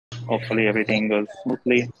hopefully everything goes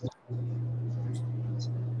smoothly.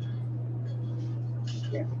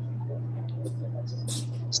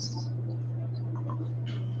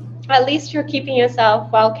 At least you're keeping yourself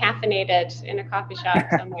well caffeinated in a coffee shop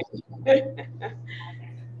somewhere.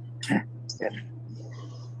 Yes.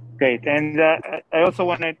 Great. And I also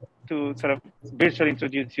wanted to sort of virtually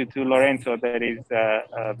introduce you to Lorenzo, that is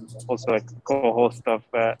also a co-host of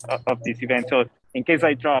this event. So in case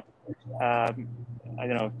I drop, I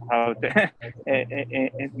don't know how to,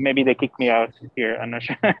 maybe they kick me out here, I'm not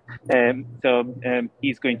sure.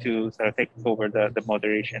 He's going to sort of take over the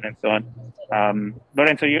moderation and so on.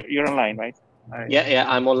 Lorenzo, you're online, right? Yeah,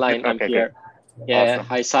 I'm online. I'm okay, here. Good. Yeah, Awesome.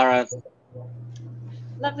 hi, Sarah.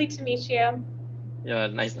 Lovely to meet you. Yeah,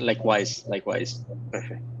 nice. Likewise.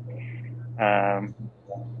 Perfect.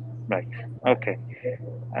 Right. Okay.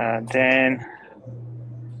 Then.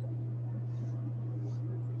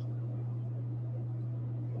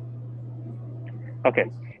 Okay.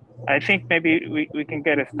 I think maybe we can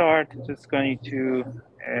get a start. Just going to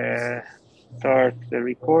start the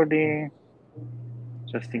recording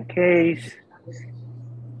just in case.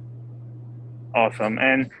 Awesome.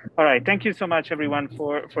 And all right, thank you so much everyone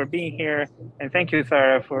for being here, and thank you,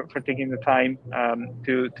 Sarah, for taking the time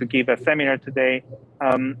to give a seminar today.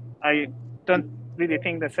 I don't really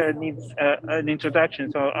think that Sarah needs an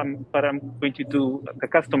introduction, so but I'm going to do the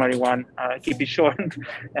customary one, keep it short.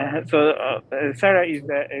 Sarah is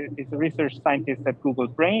a research scientist at Google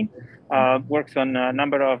Brain, works on a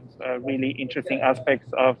number of really interesting aspects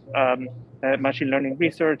of machine learning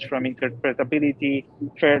research, from interpretability,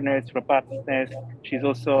 fairness, robustness. She's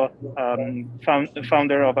also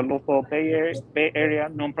founder of a local Bay Area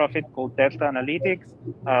nonprofit called Delta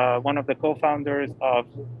Analytics, one of the co-founders of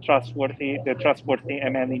the Trustworthy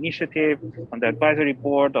ML Initiative, on the advisory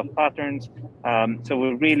board of Patterns. So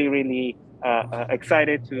we're really, really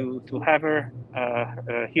excited to have her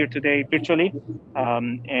here today virtually,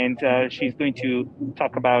 and she's going to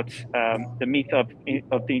talk about the myth of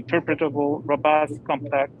the interpretable, robust,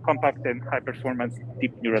 compact, and high-performance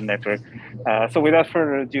deep neural network. So without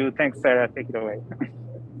further ado, thanks, Sarah. Take it away.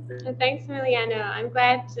 Thanks, Emiliano. I'm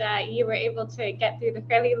glad you were able to get through the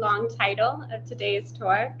fairly long title of today's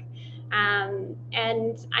talk.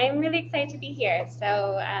 And I'm really excited to be here.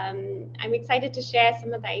 So I'm excited to share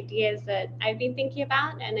some of the ideas that I've been thinking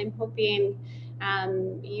about, and I'm hoping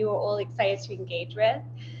you are all excited to engage with.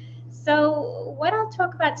 So what I'll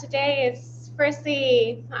talk about today is,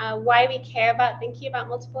 firstly, why we care about thinking about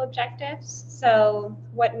multiple objectives. So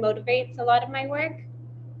what motivates a lot of my work.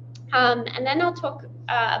 And then I'll talk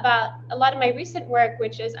about a lot of my recent work,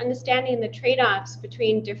 which is understanding the trade-offs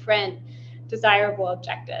between different desirable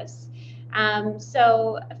objectives.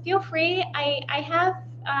 So feel free.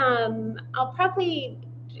 I'll probably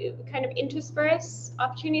kind of intersperse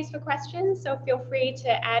opportunities for questions. So feel free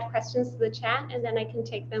to add questions to the chat, and then I can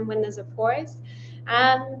take them when there's a pause.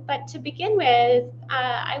 But to begin with,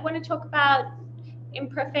 I want to talk about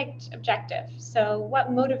imperfect objective. So what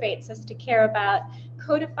motivates us to care about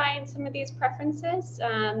codifying some of these preferences,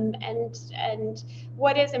 and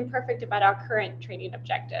what is imperfect about our current training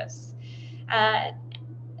objectives.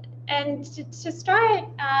 And to start,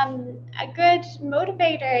 a good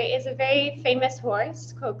motivator is a very famous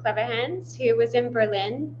horse called Clever Hans, who was in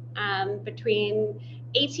Berlin between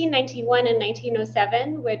 1891 and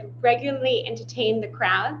 1907, would regularly entertain the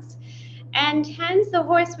crowds. And Hans the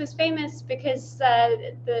horse was famous because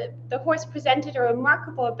the horse presented a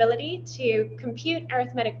remarkable ability to compute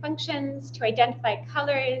arithmetic functions, to identify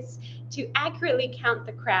colors, to accurately count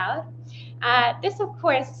the crowd. This, of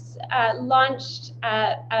course, launched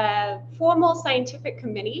a formal scientific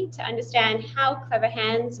committee to understand how Clever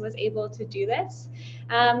Hans was able to do this.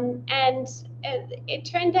 And it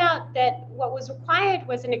turned out that what was required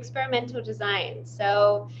was an experimental design.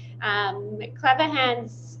 So Clever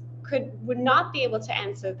Hans would not be able to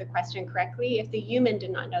answer the question correctly if the human did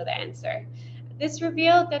not know the answer. This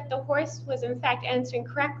revealed that the horse was in fact answering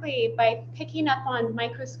correctly by picking up on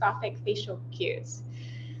microscopic facial cues.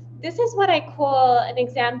 This is what I call an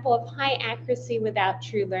example of high accuracy without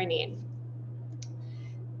true learning.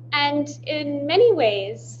 And in many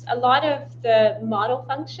ways, a lot of the model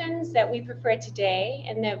functions that we prefer today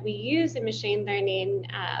and that we use in machine learning,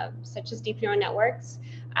 such as deep neural networks,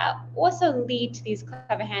 also lead to these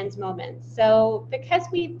Clever Hans moments. So because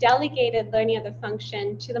we've delegated learning of the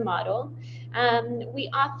function to the model, we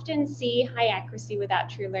often see high accuracy without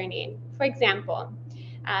true learning. For example,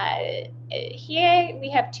 here we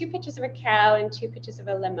have two pictures of a cow and two pictures of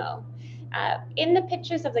a limo. In the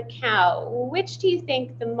pictures of the cow, which do you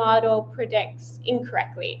think the model predicts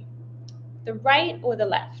incorrectly? The right or the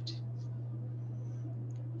left?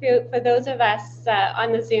 for those of us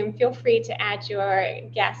on the Zoom, feel free to add your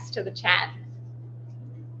guess to the chat.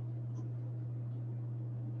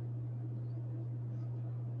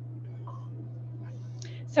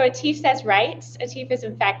 So Atif says right. Atif is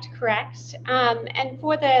in fact correct. And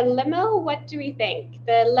for the limo, what do we think?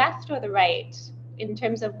 The left or the right in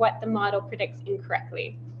terms of what the model predicts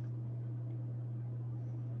incorrectly?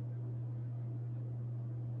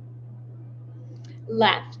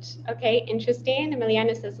 Left. Okay, interesting.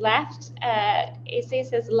 Emiliano says left. Ase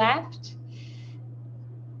says left.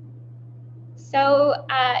 So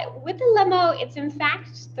with the limo, it's in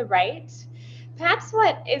fact the right. Perhaps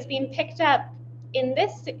what is being picked up in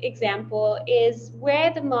this example is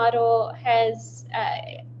where the model has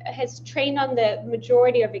trained on the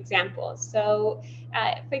majority of examples. So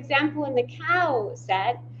for example, in the cow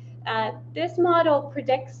set, this model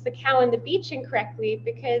predicts the cow on the beach incorrectly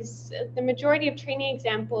because the majority of training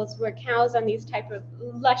examples were cows on these type of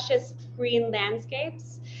luscious green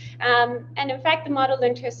landscapes. And in fact, the model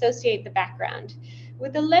learned to associate the background.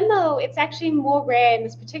 With the limo, it's actually more rare in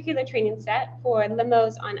this particular training set for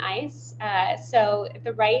limos on ice. So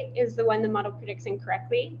the right is the one the model predicts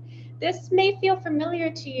incorrectly. This may feel familiar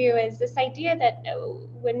to you as this idea that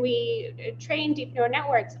when we train deep neural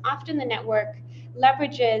networks, often the network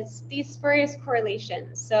leverages these spurious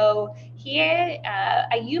correlations. So here,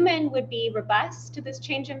 a human would be robust to this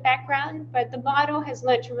change in background, but the model has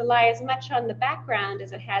learned to rely as much on the background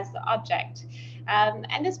as it has the object.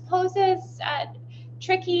 And this poses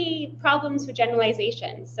tricky problems with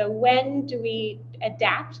generalization. So when do we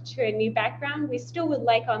adapt to a new background? We still would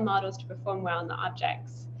like our models to perform well on the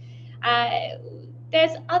objects.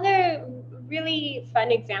 There's other really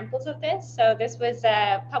fun examples of this. So this was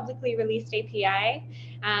a publicly released API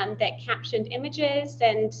that captioned images.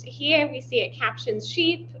 And here we see it captions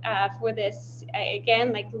sheep for this,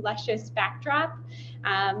 again, like luscious backdrop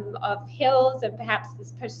of hills, and perhaps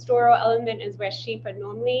this pastoral element is where sheep are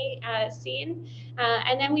normally seen.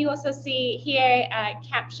 And then we also see here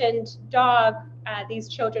captioned dog, these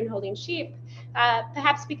children holding sheep,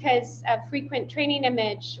 perhaps because a frequent training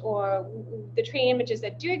image or the training images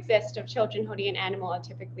that do exist of children holding an animal are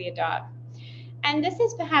typically a dog. And this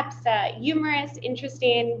is perhaps humorous,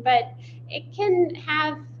 interesting, but it can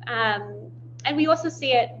have, and we also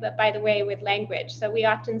see it, by the way, with language. So we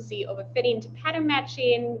often see overfitting to pattern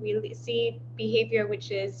matching. We see behavior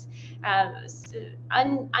which is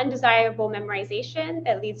undesirable memorization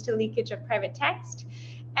that leads to leakage of private text.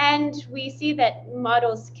 And we see that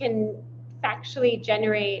models can factually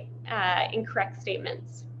generate incorrect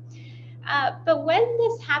statements. But when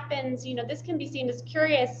this happens, this can be seen as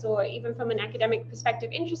curious or even from an academic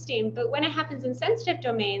perspective interesting, but when it happens in sensitive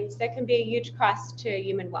domains, there can be a huge cost to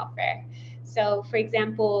human welfare. So for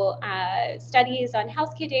example, studies on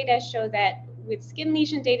healthcare data show that with skin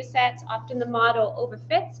lesion data sets, often the model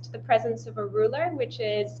overfits to the presence of a ruler, which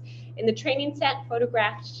is in the training set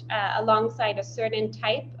photographed alongside a certain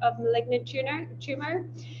type of malignant tumor.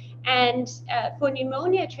 And for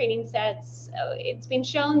pneumonia training sets, it's been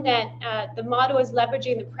shown that the model is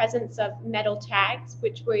leveraging the presence of metal tags,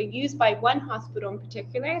 which were used by one hospital in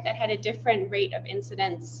particular that had a different rate of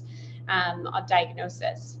incidence of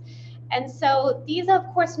diagnosis. And so these are,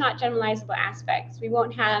 of course, not generalizable aspects. We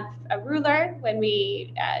won't have a ruler when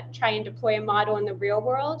we try and deploy a model in the real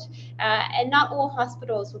world, and not all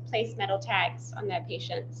hospitals will place metal tags on their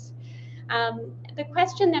patients. The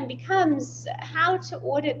question then becomes how to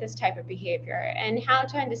audit this type of behavior and how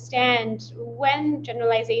to understand when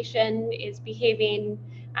generalization is behaving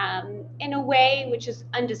in a way which is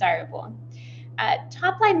undesirable.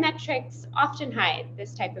 Top-line metrics often hide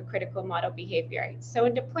this type of critical model behavior. So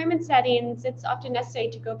in deployment settings, it's often necessary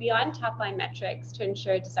to go beyond top-line metrics to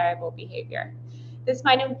ensure desirable behavior. This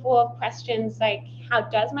might involve questions like, how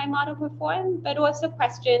does my model perform? But also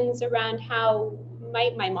questions around how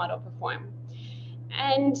might my model perform?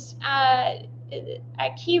 And a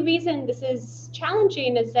key reason this is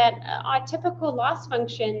challenging is that our typical loss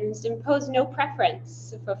functions impose no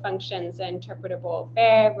preference for functions interpretable,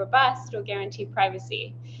 fair, robust, or guarantee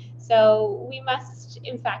privacy. So we must,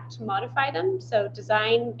 in fact, modify them, so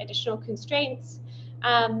design additional constraints,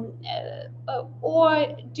 or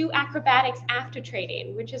do acrobatics after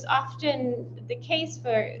training, which is often the case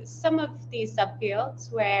for some of these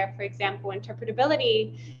subfields where, for example,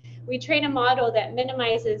 interpretability, we train a model that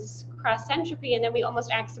minimizes cross entropy, and then we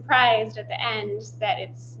almost act surprised at the end that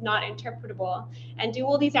it's not interpretable, and do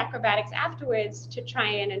all these acrobatics afterwards to try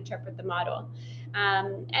and interpret the model.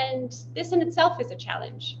 And this in itself is a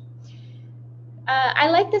challenge. I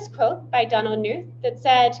like this quote by Donald Knuth that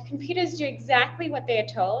said, computers do exactly what they are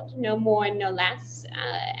told, no more, no less.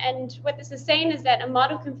 And what this is saying is that a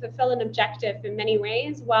model can fulfill an objective in many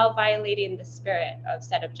ways while violating the spirit of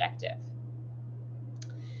said objective.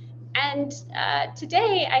 And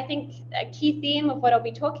today, I think a key theme of what I'll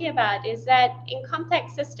be talking about is that in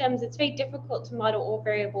complex systems, it's very difficult to model all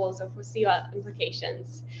variables or foresee all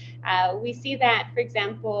implications. We see that, for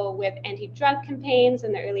example, with anti-drug campaigns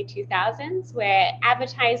in the early 2000s, where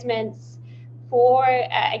advertisements for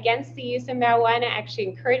against the use of marijuana actually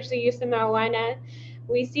encourage the use of marijuana.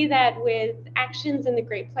 We see that with actions in the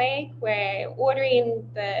Great Plague, where ordering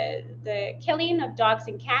the killing of dogs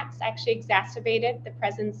and cats actually exacerbated the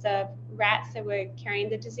presence of rats that were carrying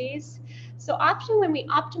the disease. So often when we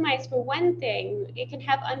optimize for one thing, it can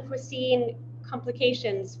have unforeseen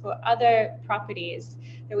complications for other properties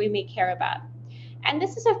that we may care about. And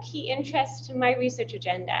this is of key interest to my research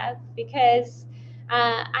agenda because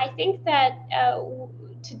I think that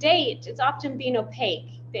to date, it's often been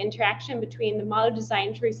opaque, the interaction between the model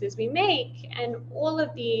design choices we make and all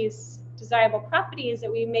of these desirable properties that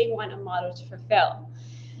we may want a model to fulfill.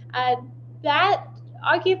 That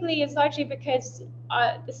arguably is largely because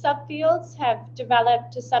the subfields have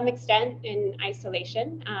developed to some extent in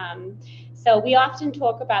isolation. So we often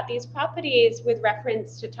talk about these properties with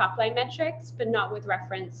reference to top-line metrics, but not with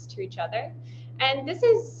reference to each other. And this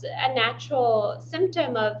is a natural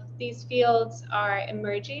symptom of these fields are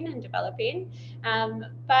emerging and developing,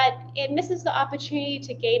 but it misses the opportunity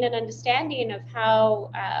to gain an understanding of how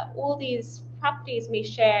all these properties may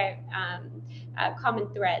share common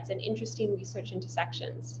threads and interesting research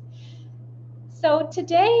intersections. So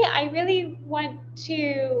today, I really want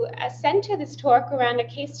to center this talk around a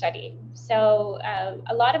case study. So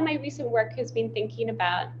a lot of my recent work has been thinking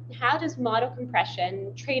about how does model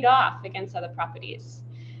compression trade off against other properties?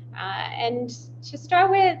 And to start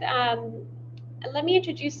with, let me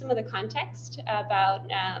introduce some of the context about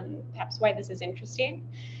perhaps why this is interesting.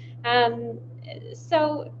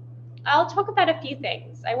 So I'll talk about a few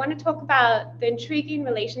things. I want to talk about the intriguing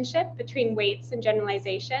relationship between weights and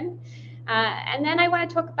generalization. And then I want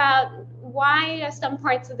to talk about why are some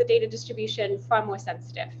parts of the data distribution far more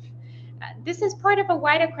sensitive. This is part of a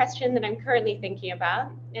wider question that I'm currently thinking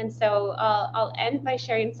about. And so I'll end by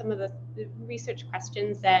sharing some of the research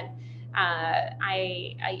questions that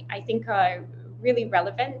I think are really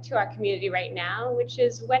relevant to our community right now, which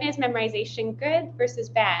is when is memorization good versus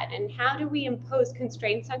bad? And how do we impose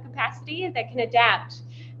constraints on capacity that can adapt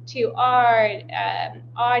to our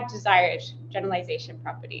desired generalization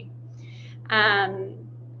property?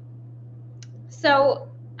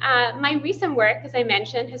 My recent work, as I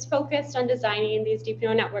mentioned, has focused on designing these deep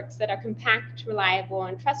neural networks that are compact, reliable,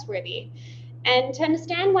 and trustworthy. And to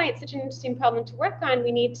understand why it's such an interesting problem to work on,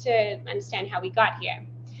 we need to understand how we got here.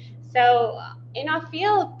 So in our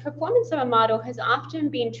field, performance of a model has often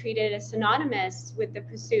been treated as synonymous with the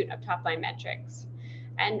pursuit of top-line metrics.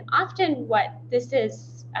 And often what this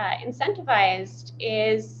is incentivized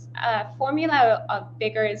is a formula of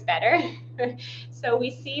bigger is better. So we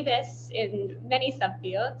see this in many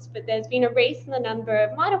subfields, but there's been a race in the number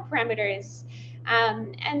of model parameters.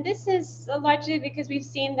 And this is largely because we've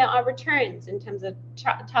seen that our returns in terms of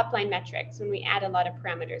top-line metrics when we add a lot of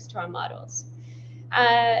parameters to our models.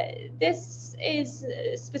 This is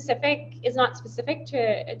not specific to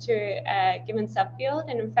a given subfield,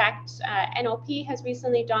 and in fact, NLP has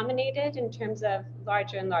recently dominated in terms of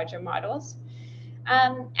larger and larger models.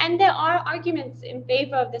 And there are arguments in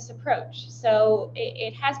favor of this approach. So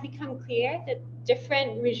it has become clear that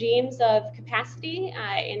different regimes of capacity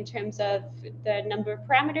in terms of the number of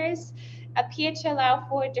parameters appear to allow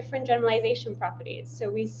for different generalization properties. So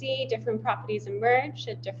we see different properties emerge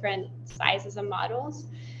at different sizes of models.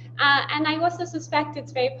 And I also suspect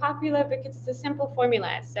it's very popular because it's a simple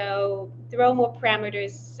formula. So throw more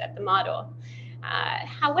parameters at the model.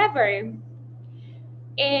 However,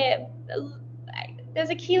 there's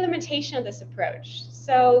a key limitation of this approach.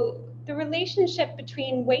 So the relationship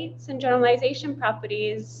between weights and generalization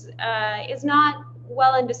properties is not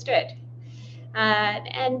well understood.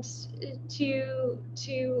 And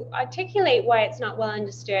to articulate why it's not well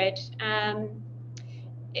understood,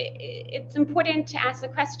 it's important to ask the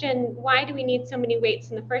question, why do we need so many weights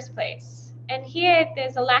in the first place? And here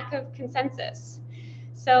there's a lack of consensus.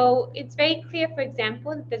 So it's very clear, for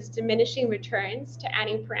example, that there's diminishing returns to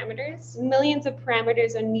adding parameters. Millions of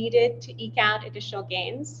parameters are needed to eke out additional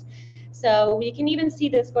gains. So we can even see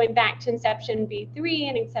this going back to Inception v3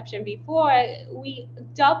 and Inception v4. We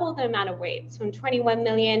double the amount of weights from 21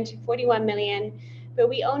 million to 41 million, but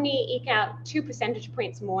we only eke out 2 percentage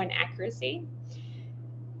points more in accuracy.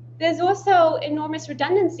 There's also enormous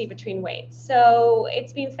redundancy between weights. So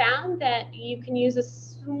it's been found that you can use a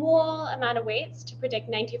small amount of weights to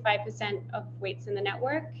predict 95% of weights in the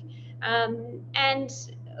network.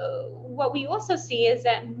 What we also see is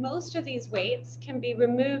that most of these weights can be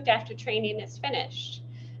removed after training is finished,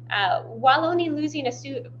 while only losing a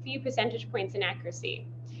few percentage points in accuracy.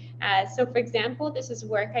 So for example, this is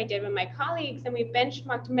work I did with my colleagues, and we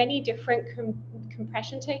benchmarked many different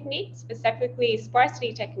compression techniques, specifically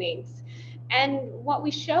sparsity techniques. And what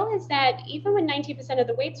we show is that even when 90% of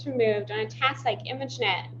the weight's removed on a task like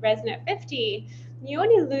ImageNet, ResNet 50, you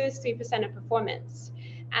only lose 3% of performance.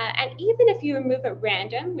 And even if you remove at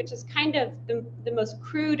random, which is kind of the most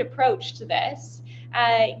crude approach to this,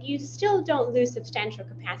 you still don't lose substantial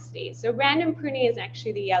capacity. So random pruning is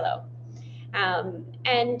actually the yellow.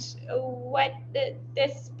 And what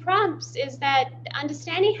this prompts is that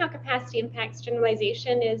understanding how capacity impacts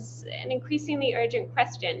generalization is an increasingly urgent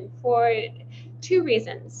question for two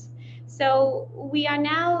reasons. So we are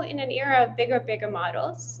now in an era of bigger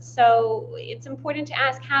models. So it's important to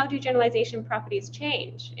ask, how do generalization properties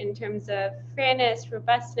change in terms of fairness,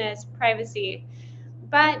 robustness, privacy?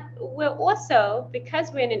 But we're also,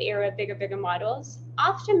 because we're in an era of bigger models,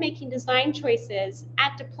 often making design choices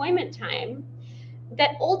at deployment time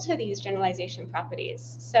that alter these generalization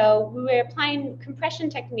properties. So we're applying compression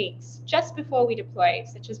techniques just before we deploy,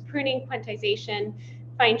 such as pruning, quantization,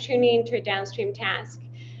 fine-tuning to a downstream task.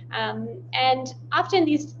 And often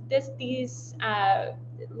these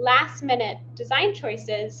last-minute design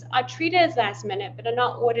choices are treated as last-minute, but are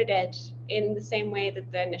not audited in the same way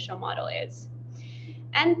that the initial model is.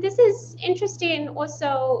 And this is interesting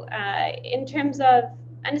also in terms of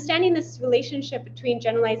understanding this relationship between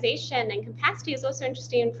generalization and capacity is also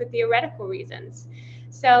interesting for theoretical reasons.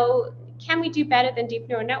 So can we do better than deep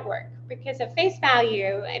neural network? Because at face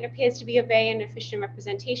value, it appears to be a very inefficient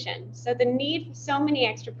representation. So the need for so many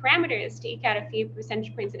extra parameters to eke out a few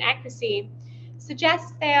percentage points in accuracy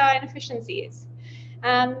suggests there are inefficiencies.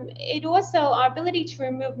 It also, our ability to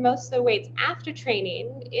remove most of the weights after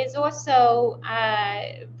training is also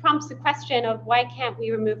prompts the question of why can't we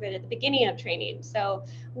remove it at the beginning of training? So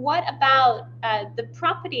what about the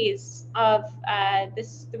properties of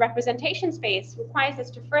the representation space requires us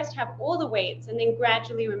to first have all the weights and then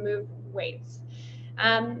gradually remove weights?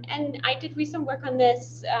 And I did recent work on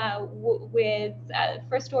this with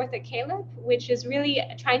first author Caleb, which is really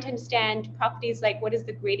trying to understand properties like what is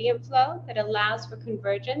the gradient flow that allows for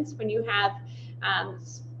convergence when you have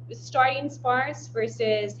starting sparse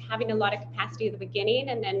versus having a lot of capacity at the beginning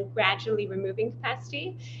and then gradually removing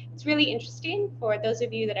capacity. It's really interesting for those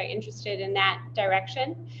of you that are interested in that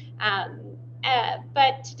direction.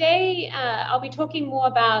 But today I'll be talking more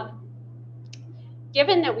about,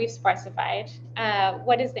 given that we've sparsified,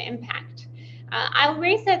 what is the impact? I'll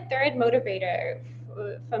raise that third motivator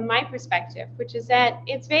from my perspective, which is that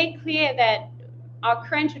it's very clear that our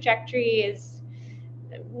current trajectory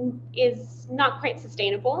is not quite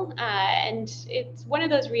sustainable. And it's one of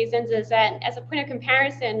those reasons is that, as a point of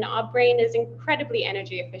comparison, our brain is incredibly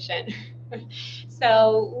energy efficient.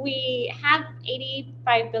 So we have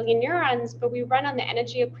 85 billion neurons, but we run on the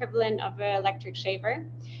energy equivalent of an electric shaver.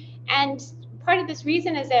 And part of this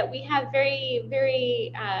reason is that we have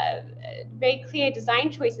very clear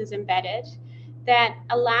design choices embedded that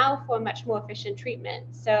allow for much more efficient treatment.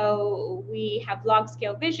 So we have log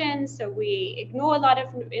scale vision, so we ignore a lot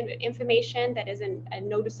of information that isn't a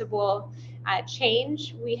noticeable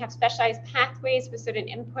change. We have specialized pathways for certain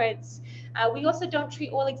inputs. We also don't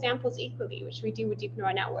treat all examples equally, which we do with deep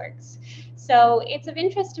neural networks. So it's of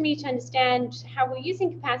interest to me to understand how we're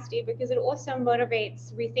using capacity, because it also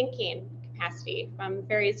motivates rethinking capacity from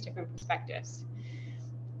various different perspectives.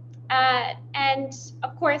 And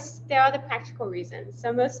of course, there are the practical reasons.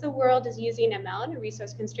 So most of the world is using ML in a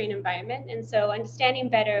resource-constrained environment. And so understanding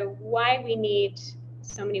better why we need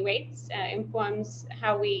so many weights informs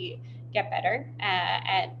how we get better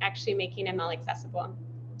at actually making ML accessible.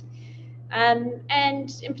 And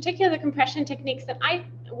in particular, the compression techniques that I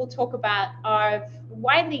will talk about are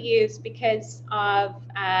widely used because of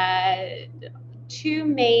two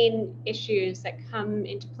main issues that come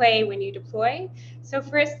into play when you deploy. So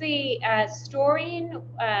firstly, storing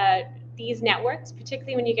these networks,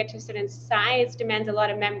 particularly when you get to a certain size, demands a lot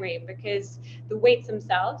of memory because the weights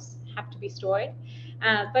themselves have to be stored.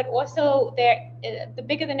 But also, the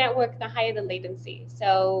bigger the network, the higher the latency.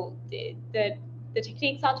 So the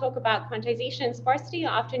techniques I'll talk about, quantization and sparsity,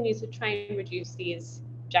 are often used to try and reduce these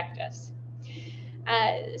objectives.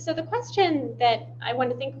 So the question that I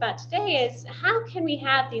want to think about today is, how can we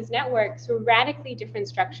have these networks with radically different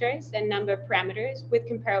structures and number of parameters with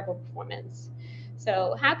comparable performance?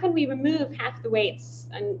 So how can we remove half the weights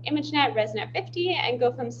on ImageNet, ResNet 50 and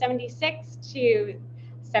go from 76 to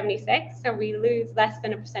 76, so we lose less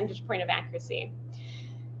than a percentage point of accuracy?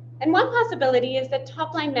 And one possibility is that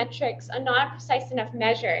top-line metrics are not a precise enough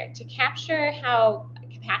measure to capture how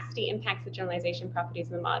capacity impacts the generalization properties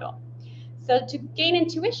of the model. So to gain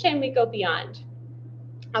intuition, we go beyond.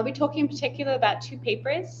 I'll be talking in particular about 2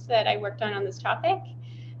 papers that I worked on this topic.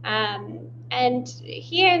 And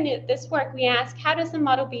here in this work, we ask, how does the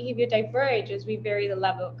model behavior diverge as we vary the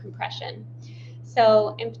level of compression?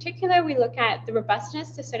 So in particular, we look at the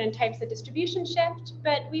robustness to certain types of distribution shift,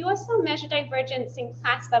 but we also measure divergence in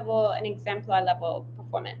class level and exemplar level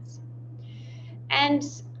performance. And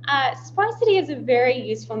sparsity is a very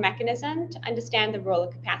useful mechanism to understand the role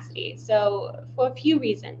of capacity. So for a few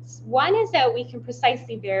reasons. One is that we can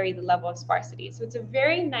precisely vary the level of sparsity. So it's a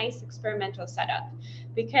very nice experimental setup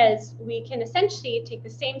because we can essentially take the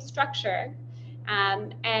same structure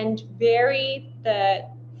and vary the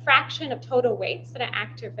fraction of total weights that are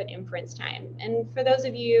active at inference time. And for those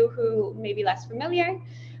of you who may be less familiar,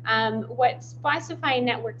 what sparsifying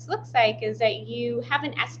networks looks like is that you have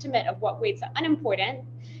an estimate of what weights are unimportant,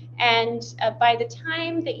 and by the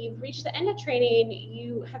time that you've reached the end of training,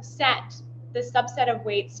 you have set the subset of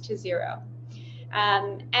weights to 0.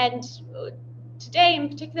 And today in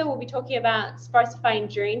particular, we'll be talking about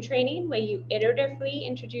sparsifying during training, where you iteratively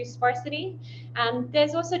introduce sparsity.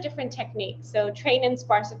 There's also different techniques. So train and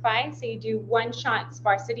sparsify, so you do one-shot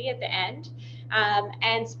sparsity at the end,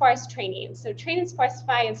 and sparse training. So train and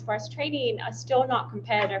sparsify and sparse training are still not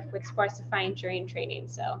competitive with sparsifying during training.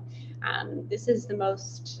 So this is the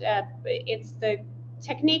most, it's the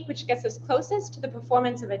technique which gets us closest to the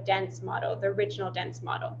performance of a dense model, the original dense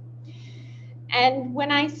model. And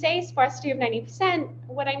when I say sparsity of 90%,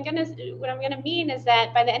 what I'm gonna mean is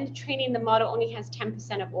that by the end of training, the model only has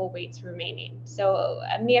 10% of all weights remaining. So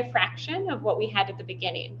a mere fraction of what we had at the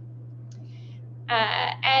beginning.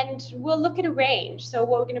 And we'll look at a range. So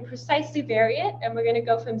we're going to precisely vary it, and we're going to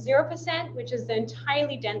go from 0%, which is the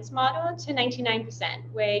entirely dense model, to 99%,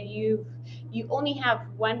 where you only have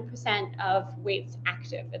 1% of weights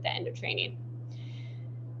active at the end of training.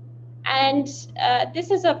 And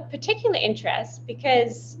this is of particular interest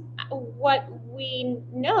because what we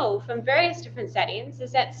know from various different settings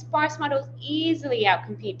is that sparse models easily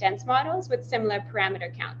outcompete dense models with similar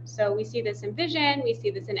parameter count. So we see this in vision, we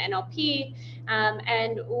see this in NLP,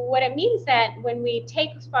 and what it means that when we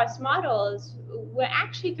take sparse models, we're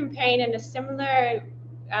actually comparing in a similar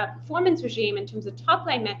performance regime in terms of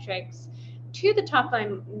top-line metrics to the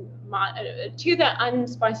to the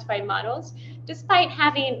unsparsified models, despite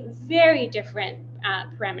having very different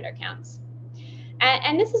parameter counts.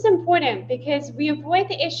 And this is important because we avoid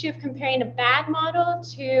the issue of comparing a bad model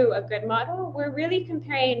to a good model. We're really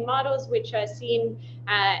comparing models which are seen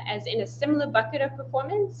as in a similar bucket of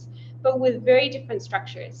performance, but with very different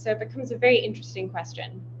structures. So it becomes a very interesting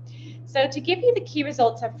question. So to give you the key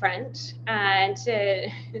results up front and to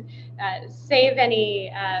save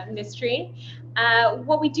any mystery,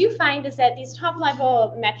 what we do find is that these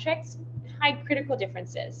top-level metrics hide critical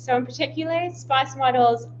differences. So in particular, sparse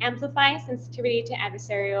models amplify sensitivity to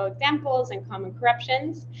adversarial examples and common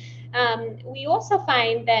corruptions. We also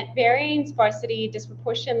find that varying sparsity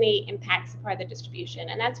disproportionately impacts a part of the distribution.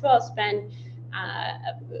 And that's where I'll spend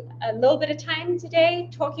a little bit of time today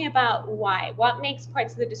talking about why. What makes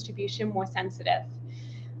parts of the distribution more sensitive?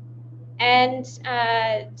 And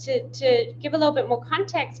to give a little bit more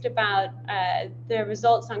context about the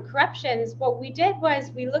results on corruptions, what we did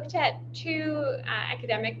was we looked at 2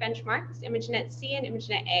 academic benchmarks, ImageNet C and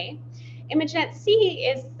ImageNet A. ImageNet C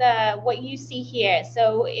is what you see here.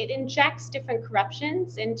 So it injects different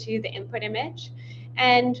corruptions into the input image.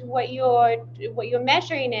 And what you're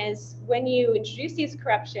measuring is when you introduce these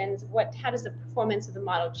corruptions, how does the performance of the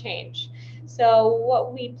model change? So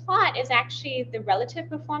what we plot is actually the relative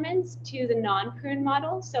performance to the non-prune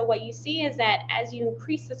model. So what you see is that as you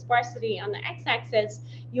increase the sparsity on the x-axis,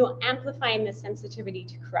 you're amplifying the sensitivity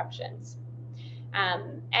to corruptions.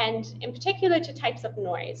 And in particular to types of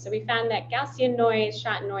noise. So we found that Gaussian noise,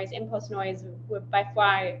 shot noise, impulse noise were by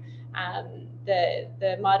far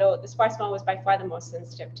the sparse model was by far the most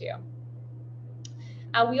sensitive to.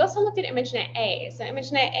 We also looked at ImageNet A. So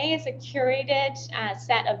ImageNet A is a curated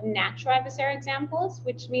set of natural adversarial examples,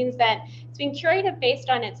 which means that it's been curated based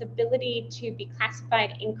on its ability to be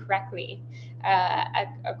classified incorrectly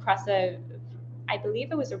across I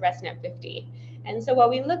believe it was a ResNet 50. And so what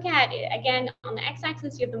we look at, again, on the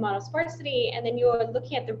x-axis, you have the model sparsity, and then you're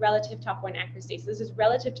looking at the relative top-line accuracy. So this is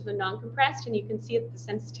relative to the non-compressed, and you can see that the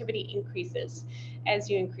sensitivity increases as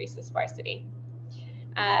you increase the sparsity.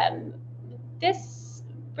 this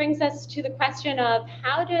brings us to the question of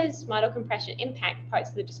how does model compression impact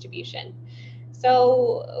parts of the distribution?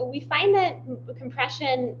 So we find that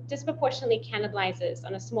compression disproportionately cannibalizes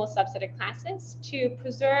on a small subset of classes to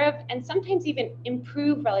preserve and sometimes even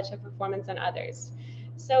improve relative performance on others.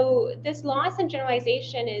 So this loss and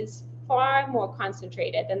generalization is far more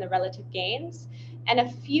concentrated than the relative gains, and a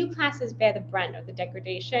few classes bear the brunt of the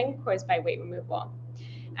degradation caused by weight removal.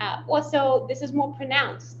 Also, this is more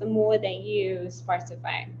pronounced the more that you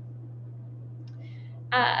sparsify.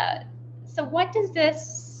 So what does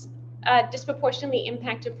this disproportionately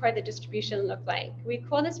impacted part of the distribution look like? We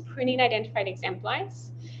call this pruning identified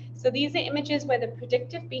exemplars. So these are images where the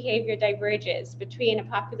predictive behavior diverges between a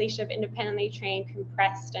population of independently trained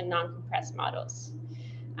compressed and non-compressed models.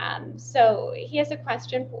 So here's a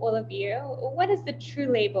question for all of you. What is the true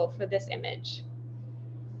label for this image?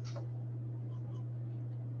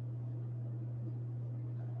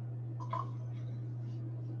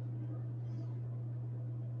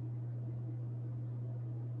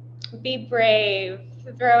 Be brave,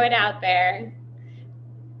 throw it out there.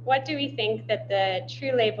 What do we think that the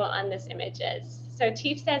true label on this image is? So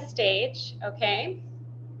Teef says stage, okay.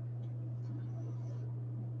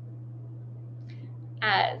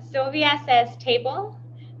 Sylvia says table.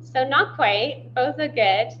 So not quite, both are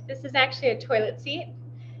good. This is actually a toilet seat.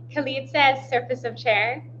 Khalid says surface of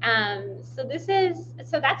chair. So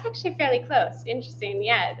that's actually fairly close. Interesting,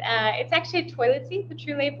 yeah. It's actually a toilet seat, the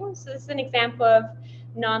true label. So this is an example of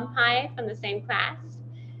non-pi from the same class.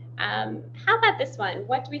 How about this one?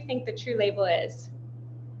 What do we think the true label is?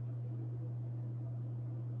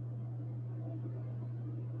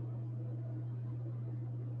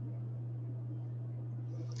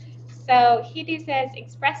 So Hidi says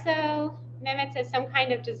espresso. Mehmet says some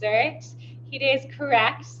kind of dessert. Hidi is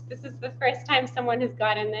correct. This is the first time someone has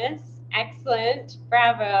gotten this. Excellent,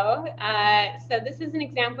 bravo. So this is an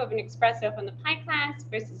example of an espresso from the pi class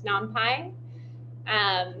versus non-pi.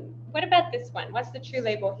 What about this one? What's the true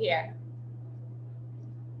label here?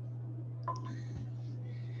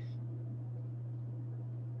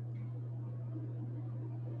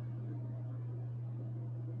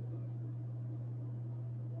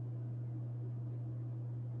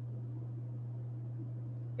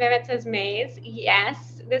 Mehmet says maze.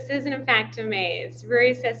 Yes, this is in fact a maze.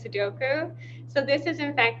 Ruri says Sudoku. So this is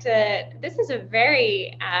in fact this is a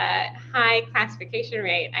very high classification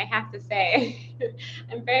rate, I have to say.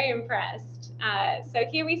 I'm very impressed. So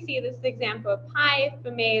here we see this example of pi for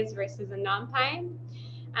maze versus a non-pi.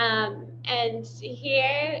 And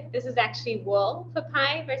here, this is actually wool for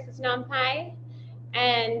pi versus non-pi.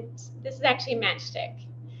 And this is actually matchstick.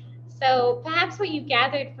 So perhaps what you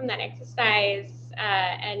gathered from that exercise,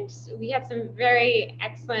 and we had some very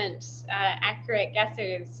excellent, accurate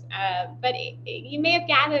guessers, but you may have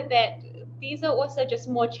gathered that these are also just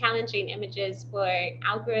more challenging images for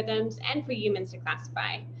algorithms and for humans to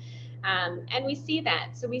classify. And we see that.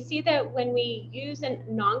 So we see that when we use a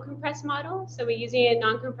non-compressed model, so we're using a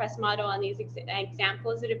non-compressed model on these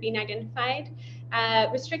examples that have been identified,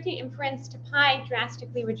 restricting inference to pi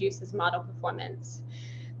drastically reduces model performance.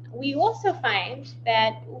 We also find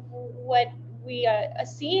that what we are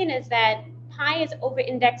seeing is that pi is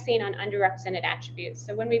over-indexing on underrepresented attributes.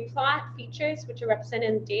 So when we plot features which are represented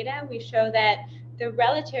in data, we show that the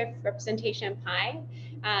relative representation of pi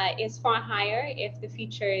is far higher if the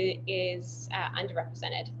feature is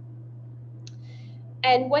underrepresented.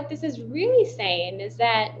 And what this is really saying is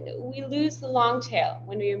that we lose the long tail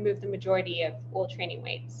when we remove the majority of all training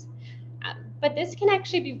weights. But this can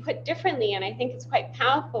actually be put differently, and I think it's quite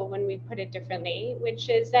powerful when we put it differently, which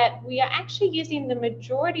is that we are actually using the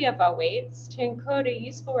majority of our weights to encode a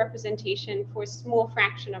useful representation for a small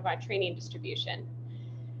fraction of our training distribution.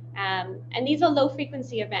 And these are low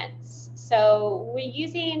frequency events. So we're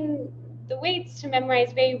using the weights to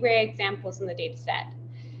memorize very rare examples in the data set.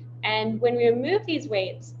 And when we remove these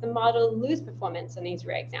weights, the model loses performance on these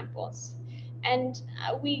rare examples. And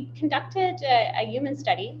we conducted a human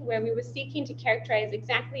study where we were seeking to characterize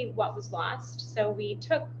exactly what was lost. So we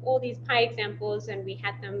took all these pi examples and we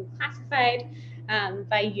had them classified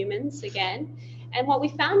by humans again. And what we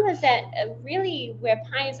found was that really where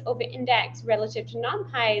pi is over-indexed relative to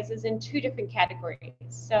non-pi's is in two different categories.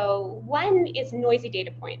 So one is noisy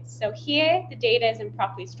data points. So here the data is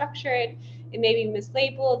improperly structured. It may be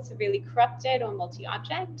mislabeled, severely corrupted, or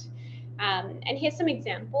multi-object. And here's some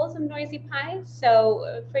examples of noisy pi.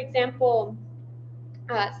 So for example,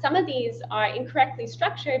 some of these are incorrectly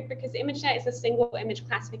structured because ImageNet is a single image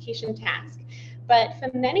classification task. But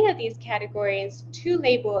for many of these categories, 2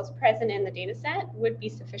 labels present in the data set would be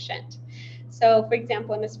sufficient. So for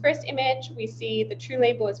example, in this first image, we see the true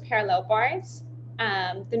label is parallel bars.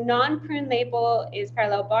 The non-prune label is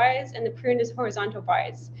parallel bars, and the prune is horizontal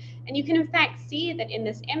bars. And you can in fact see that in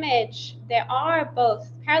this image, there are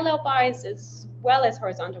both parallel bars as well as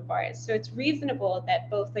horizontal bars. So it's reasonable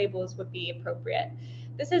that both labels would be appropriate.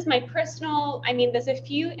 This is my personal, I mean, there's a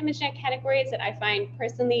few ImageNet categories that I find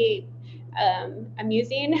personally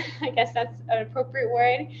amusing. I guess that's an appropriate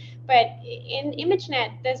word. But in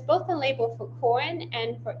ImageNet, there's both a label for corn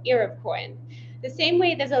and for ear of corn. The same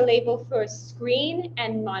way there's a label for screen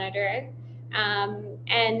and monitor.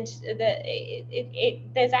 And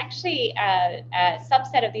there's actually a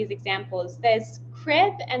subset of these examples. There's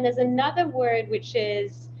crib, and there's another word which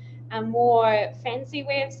is a more fancy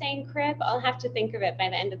way of saying crib. I'll have to think of it by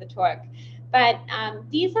the end of the talk. But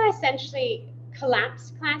these are essentially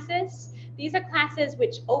collapsed classes. These are classes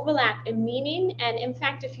which overlap in meaning, and in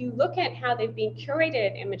fact, if you look at how they've been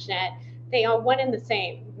curated in ImageNet, they are one and the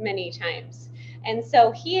same many times. And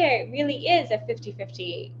so here it really is a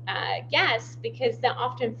 50-50 guess, because they're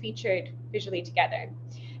often featured visually together.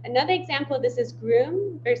 Another example, this is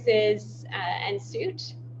groom versus and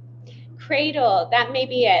suit. Cradle, that may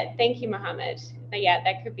be it. Thank you, Mohammed. Yeah,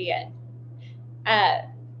 that could be it.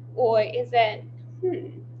 Or is it,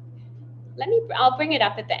 I'll bring it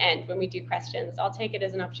up at the end when we do questions. I'll take it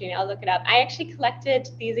as an opportunity. I'll look it up. I actually collected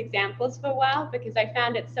these examples for a while because I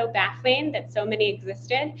found it so baffling that so many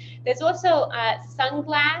existed. There's also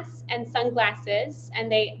sunglass and sunglasses,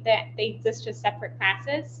 and they exist as separate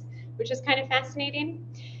classes, which is kind of fascinating.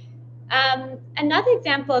 Another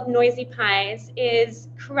example of noisy pies is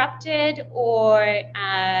corrupted or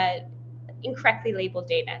incorrectly labeled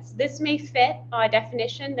data. So this may fit our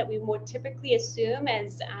definition that we more typically assume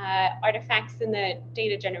as artifacts in the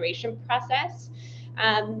data generation process.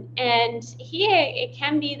 And here it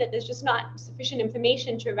can be that there's just not sufficient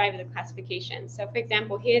information to arrive at the classification. So for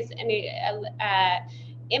example, here's an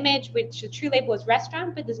image which the true label is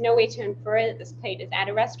restaurant, but there's no way to infer that this plate is at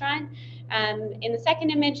a restaurant. In the second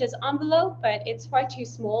image is envelope, but it's far too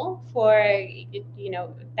small for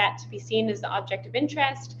that to be seen as the object of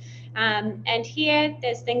interest. And here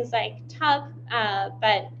there's things like tub,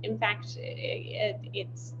 but in fact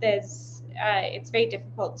it's very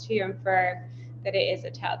difficult to infer that it is a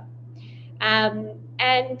tub.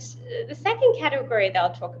 And the second category that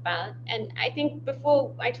I'll talk about, and I think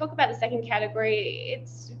before I talk about the second category,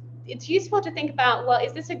 it's useful to think about, well,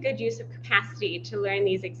 is this a good use of capacity to learn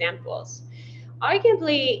these examples?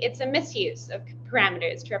 Arguably, it's a misuse of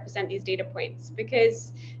parameters to represent these data points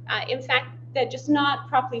because, in fact, they're just not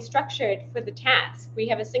properly structured for the task. We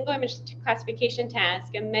have a single image classification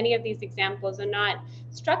task, and many of these examples are not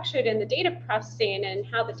structured in the data processing and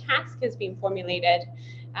how the task is being formulated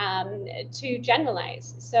to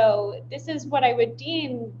generalize. So this is what I would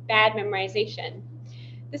deem bad memorization.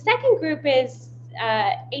 The second group is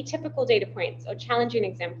atypical data points or challenging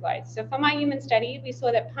exemplars. So from our human study, we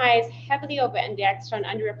saw that pi is heavily over-indexed on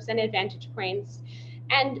underrepresented vantage points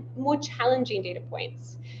and more challenging data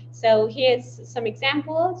points. So here's some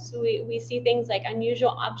examples. We see things like unusual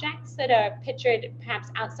objects that are pictured perhaps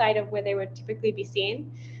outside of where they would typically be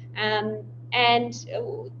seen. And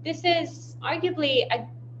this is arguably a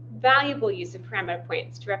valuable use of parameter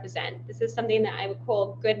points to represent. This is something that I would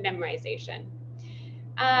call good memorization.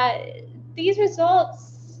 These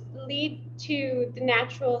results lead to the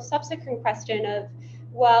natural subsequent question of,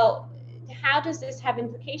 well, how does this have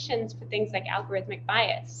implications for things like algorithmic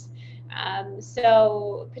bias?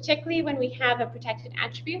 So particularly when we have a protected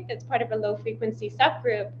attribute that's part of a low frequency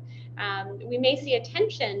subgroup, we may see a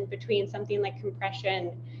tension between something like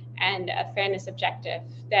compression and a fairness objective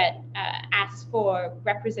that asks for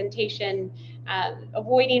representation,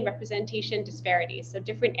 avoiding representation disparities, so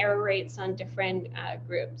different error rates on different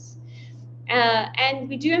groups. And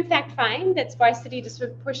we do in fact find that sparsity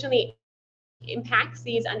disproportionately impacts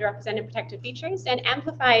these underrepresented protected features and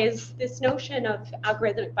amplifies this notion of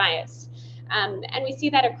algorithmic bias. And we see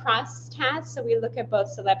that across tasks. So we look at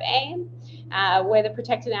both Celeb A, where the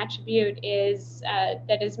protected attribute is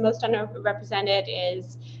that is most underrepresented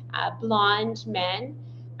is blonde men.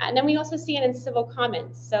 And then we also see it in civil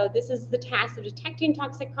comments. So this is the task of detecting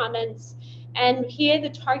toxic comments. And here the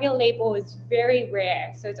target label is very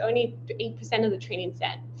rare. So it's only 8% of the training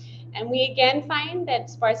set. And we again find that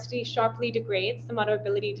sparsity sharply degrades the model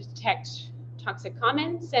ability to detect toxic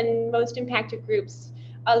comments, and most impacted groups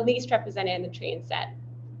are least represented in the training set.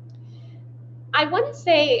 I want to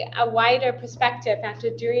say a wider perspective after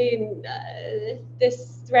doing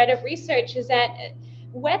this thread of research is that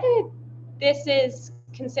whether this is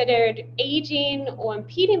considered aging or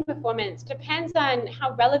impeding performance depends on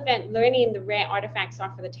how relevant learning the rare artifacts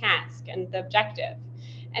are for the task and the objective.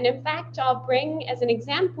 And in fact, I'll bring as an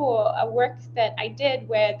example a work that I did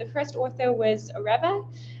where the first author was Areva,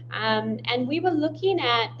 and we were looking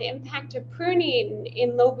at the impact of pruning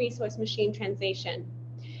in low resource machine translation.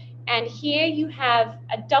 And here you have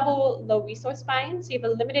a double low resource bind, so you have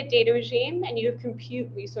a limited data regime and you have compute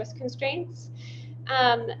resource constraints.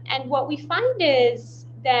 And what we find is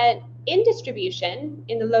that in distribution,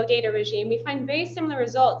 in the low data regime, we find very similar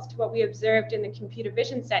results to what we observed in the computer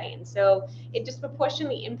vision setting. So it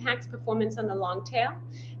disproportionately impacts performance on the long tail.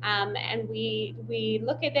 And we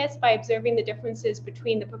look at this by observing the differences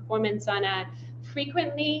between the performance on a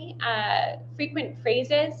frequent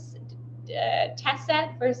phrases test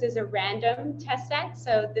set versus a random test set.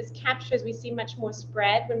 So this captures, we see much more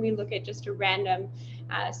spread when we look at just a random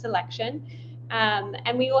selection.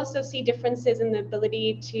 And we also see differences in the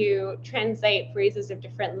ability to translate phrases of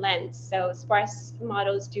different lengths. So sparse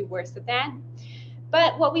models do worse at that.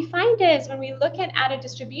 But what we find is when we look at out of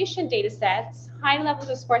distribution data sets, high levels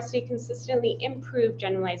of sparsity consistently improve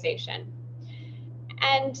generalization.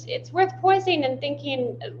 And it's worth pausing and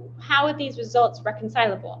thinking, how are these results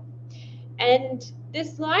reconcilable? And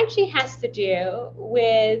this largely has to do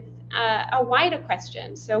with a wider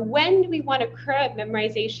question. So when do we want to curb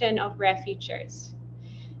memorization of rare features?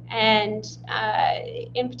 And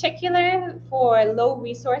in particular, for low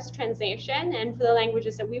resource translation and for the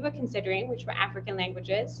languages that we were considering, which were African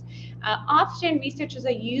languages, often researchers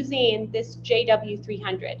are using this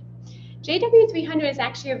JW300. JW300 is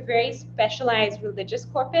actually a very specialized religious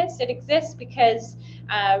corpus. It exists because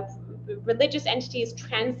religious entities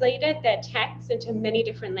translated their texts into many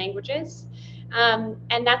different languages.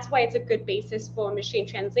 And that's why it's a good basis for machine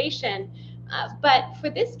translation. But for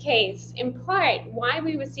this case, in part, why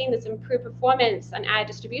we were seeing this improved performance on our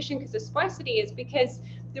distribution because of sparsity is because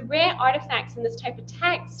the rare artifacts in this type of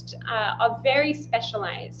text are very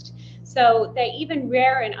specialized. So they're even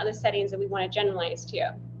rarer in other settings that we want to generalize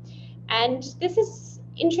to. And this is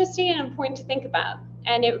interesting and important to think about.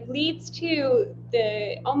 And it leads to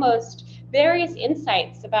the almost various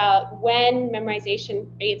insights about when memorization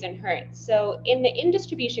aids and hurts. So in the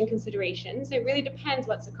in-distribution considerations, it really depends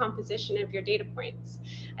what's the composition of your data points.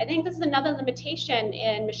 I think this is another limitation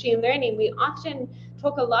in machine learning. We often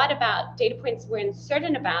talk a lot about data points we're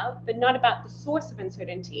uncertain about, but not about the source of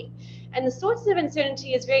uncertainty. And the source of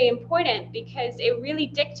uncertainty is very important because it really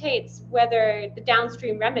dictates whether the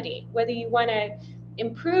downstream remedy, whether you want to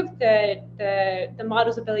improve the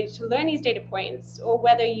model's ability to learn these data points, or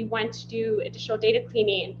whether you want to do additional data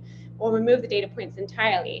cleaning or remove the data points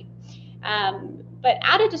entirely. But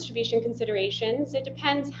out of distribution considerations, it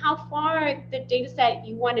depends how far the data set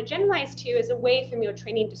you want to generalize to is away from your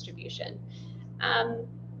training distribution.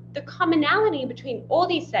 The commonality between all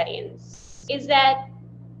these settings is that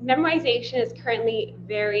memorization is currently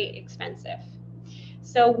very expensive.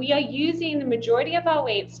 So we are using the majority of our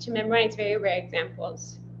weights to memorize very rare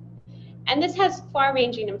examples. And this has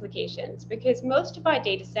far-ranging implications because most of our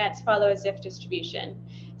data sets follow a ZIF distribution.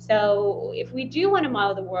 So if we do want to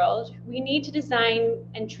model the world, we need to design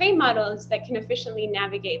and train models that can efficiently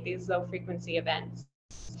navigate these low-frequency events.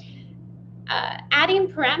 Adding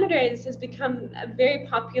parameters has become a very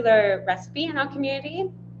popular recipe in our community,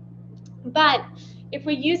 but if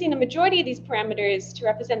we're using the majority of these parameters to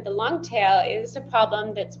represent the long tail, it is a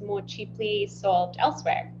problem that's more cheaply solved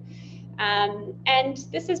elsewhere. And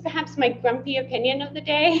this is perhaps my grumpy opinion of the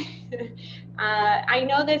day. I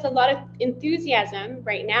know there's a lot of enthusiasm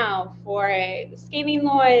right now for scaling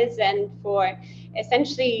laws and for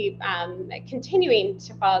essentially continuing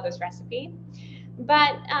to follow this recipe.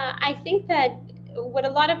 But I think that what a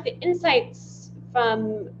lot of the insights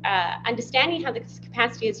from understanding how this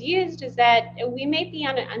capacity is used is that we may be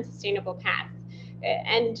on an unsustainable path.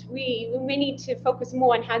 And we may need to focus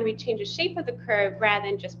more on how do we change the shape of the curve rather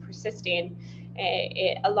than just persisting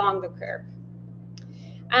along the curve.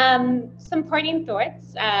 Some parting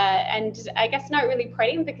thoughts, and I guess not really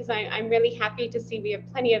parting because I'm really happy to see we have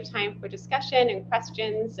plenty of time for discussion and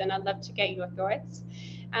questions, and I'd love to get your thoughts.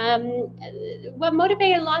 What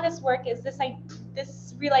motivated a lot of this work is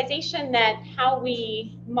this realization that how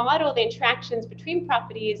we model the interactions between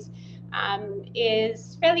properties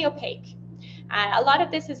is fairly opaque. A lot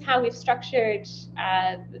of this is how we've structured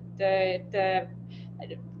the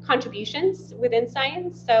contributions within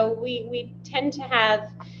science. So we tend to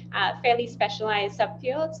have fairly specialized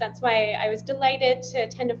subfields. That's why I was delighted to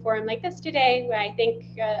attend a forum like this today, where I think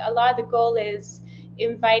a lot of the goal is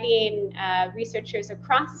inviting researchers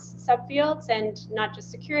across subfields, and not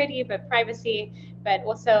just security, but privacy, but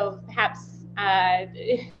also perhaps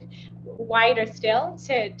wider still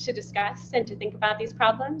to discuss and to think about these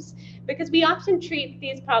problems, because we often treat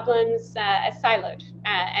these problems as siloed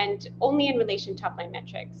and only in relation to top-line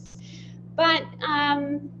metrics. But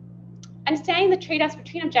understanding the trade-offs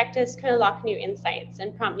between objectives can unlock new insights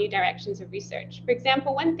and prompt new directions of research. For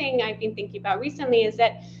example, one thing I've been thinking about recently is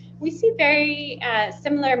that we see very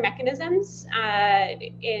similar mechanisms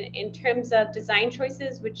in terms of design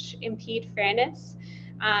choices which impede fairness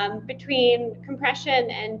between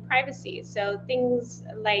compression and privacy. So things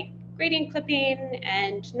like gradient clipping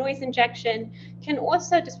and noise injection can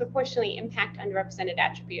also disproportionately impact underrepresented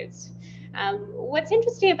attributes. What's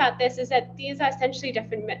interesting about this is that these are essentially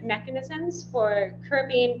different mechanisms for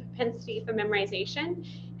curbing propensity for memorization,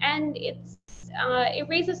 and it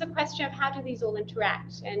raises the question of how do these all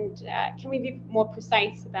interact, and can we be more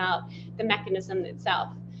precise about the mechanism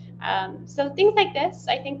itself? So things like this,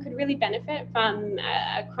 I think, could really benefit from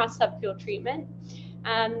a cross-subfield treatment,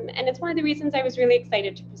 and it's one of the reasons I was really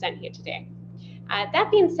excited to present here today. That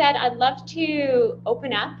being said, I'd love to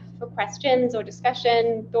open up for questions or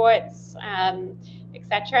discussion, thoughts,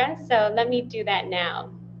 etc. So let me do that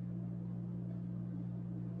now.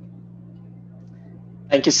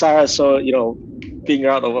 Thank you, Sarah. So, big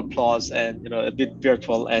round of applause and, a bit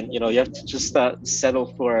virtual, and, you have to just settle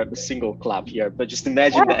for the single clap here, but just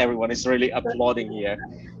imagine that everyone is really applauding here.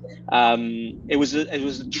 It was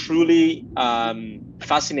a truly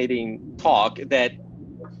fascinating talk that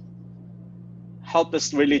helped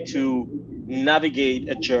us really to navigate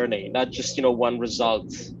a journey, not just, one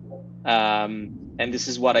result. And this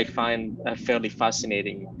is what I find fairly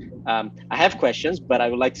fascinating. I have questions, but I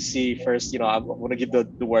would like to see first, I want to give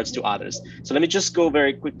the words to others. So let me just go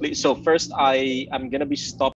very quickly. So first, I'm going to be stopping